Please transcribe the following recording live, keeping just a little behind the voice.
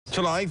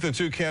Tonight, the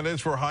two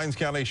candidates for Hinds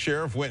County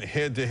Sheriff went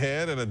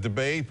head-to-head in a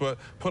debate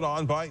put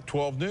on by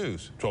 12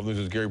 News. 12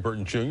 News' Gary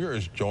Burton Jr.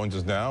 joins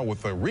us now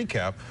with a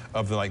recap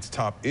of the night's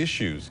top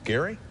issues.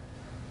 Gary?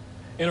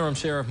 Interim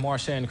Sheriff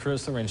Marshann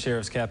Crisler and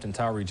Sheriff's Captain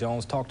Tyree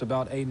Jones talked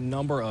about a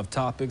number of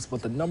topics,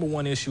 but the number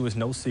one issue is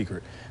no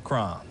secret: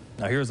 crime.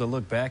 Now here's a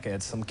look back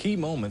at some key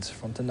moments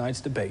from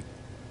tonight's debate.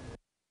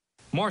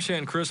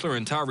 Marshann Crisler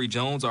and Tyree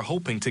Jones are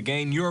hoping to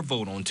gain your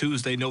vote on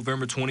Tuesday,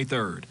 November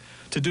 23rd.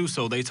 To do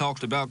so, they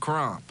talked about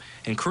crime,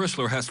 and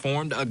Crisler has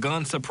formed a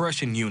gun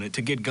suppression unit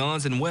to get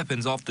guns and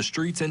weapons off the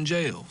streets and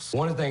jails.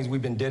 One of the things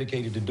we've been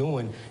dedicated to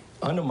doing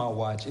under my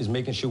watch is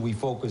making sure we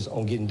focus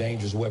on getting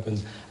dangerous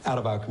weapons out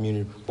of our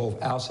community,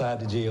 both outside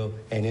the jail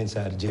and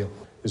inside the jail.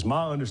 It's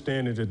my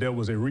understanding that there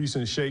was a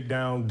recent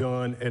shakedown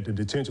done at the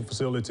detention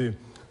facility.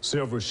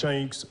 Several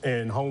shanks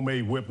and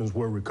homemade weapons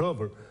were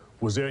recovered.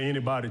 Was there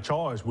anybody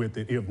charged with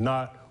it? If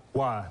not,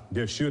 why?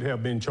 There should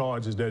have been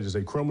charges. That is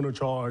a criminal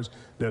charge.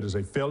 That is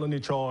a felony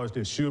charge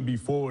that should be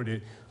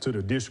forwarded to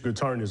the district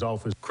attorney's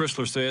office.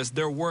 Crisler says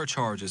there were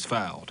charges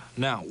filed.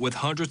 Now, with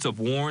hundreds of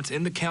warrants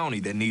in the county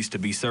that needs to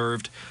be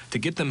served, to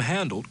get them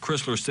handled,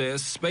 Crisler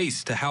says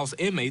space to house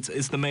inmates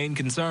is the main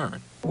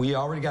concern. We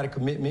already got a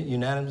commitment,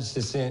 unanimous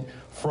consent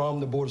from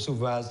the Board of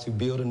Supervisors to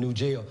build a new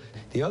jail.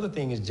 The other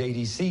thing is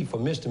JDC for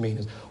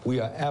misdemeanors. We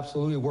are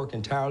absolutely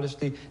working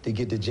tirelessly to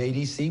get the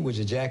JDC, which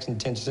is Jackson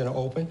Detention Center,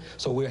 open,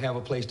 so we'll have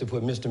a place to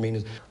put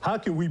misdemeanors. How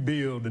can we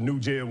build a new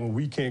jail when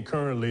we can't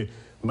currently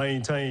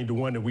maintain the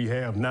one that we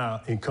have now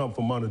and come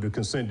from under the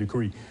consent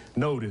decree?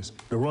 Notice,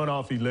 the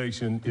runoff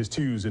election is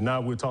Tuesday.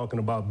 Now we're talking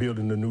about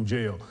building a new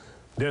jail.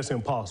 That's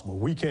impossible.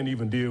 We can't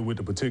even deal with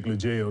the particular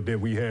jail that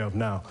we have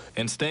now.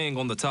 And staying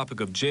on the topic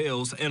of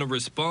jails, in a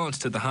response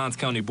to the Hinds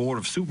County Board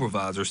of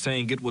Supervisors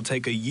saying it will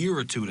take a year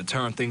or two to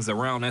turn things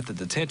around at the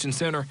detention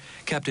center,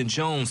 Captain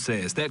Jones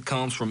says that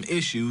comes from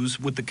issues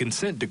with the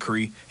consent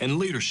decree and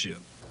leadership.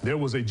 There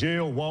was a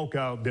jail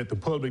walkout that the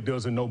public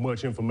doesn't know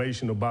much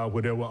information about,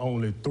 where there were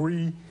only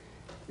 3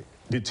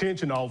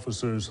 detention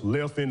officers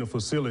left in the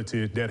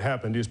facility. That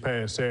happened this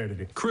past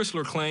Saturday.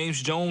 Crisler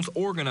claims Jones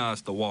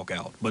organized the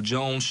walkout, but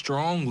Jones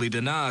strongly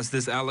denies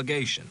this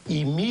allegation.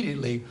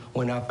 Immediately,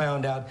 when I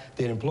found out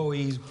that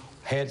employees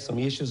had some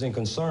issues and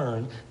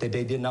concerns that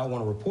they did not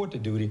want to report to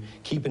duty,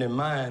 keeping in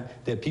mind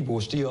that people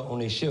were still on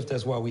their shift,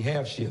 that's why we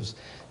have shifts,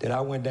 that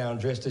I went down,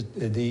 addressed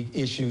the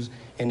issues,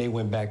 and they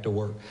went back to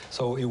work.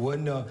 So it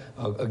wasn't,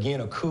 again,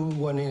 a coup,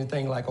 wasn't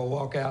anything like a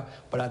walkout,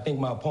 but I think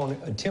my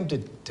opponent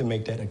attempted to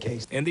make that a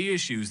case. And the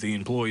issues the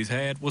employees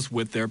had was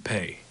with their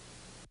pay.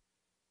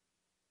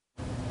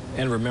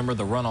 And remember,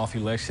 the runoff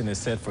election is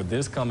set for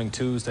this coming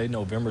Tuesday,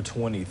 November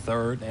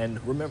 23rd. And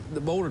remember,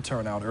 the voter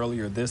turnout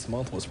earlier this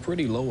month was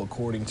pretty low,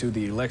 according to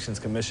the elections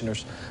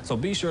commissioners. So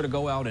be sure to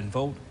go out and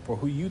vote for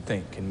who you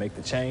think can make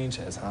the change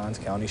as Hinds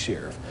County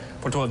Sheriff.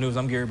 For 12 News,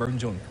 I'm Gary Burton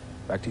Jr.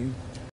 Back to you.